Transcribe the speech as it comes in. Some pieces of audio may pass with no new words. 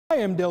Hi,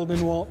 I'm Dale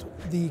Denwalt,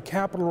 the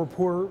Capitol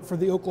reporter for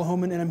the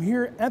Oklahoman, and I'm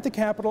here at the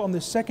Capitol on the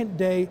second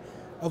day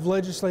of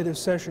legislative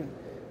session.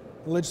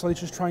 The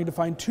legislature is trying to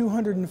find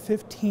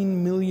 $215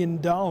 million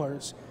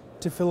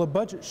to fill a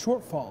budget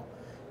shortfall.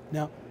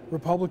 Now,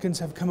 Republicans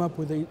have come up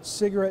with a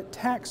cigarette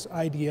tax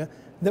idea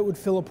that would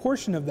fill a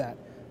portion of that,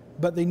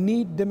 but they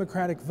need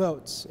Democratic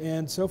votes,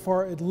 and so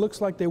far it looks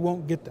like they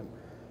won't get them.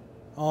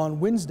 On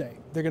Wednesday,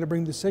 they're going to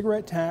bring the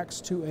cigarette tax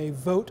to a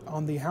vote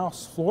on the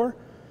House floor.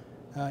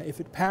 If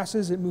it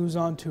passes, it moves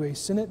on to a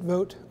Senate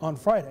vote on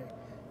Friday.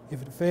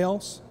 If it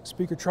fails,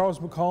 Speaker Charles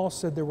McCall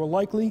said there will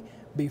likely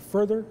be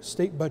further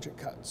state budget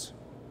cuts.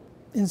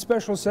 In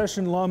special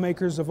session,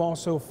 lawmakers have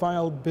also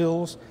filed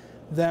bills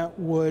that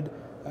would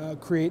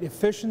create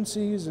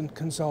efficiencies and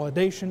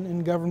consolidation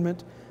in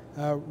government,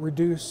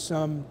 reduce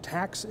some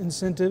tax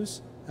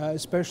incentives,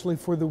 especially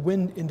for the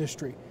wind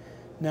industry.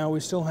 Now, we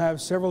still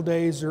have several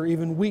days or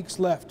even weeks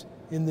left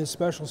in this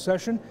special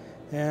session,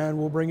 and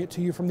we'll bring it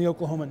to you from the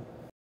Oklahoman.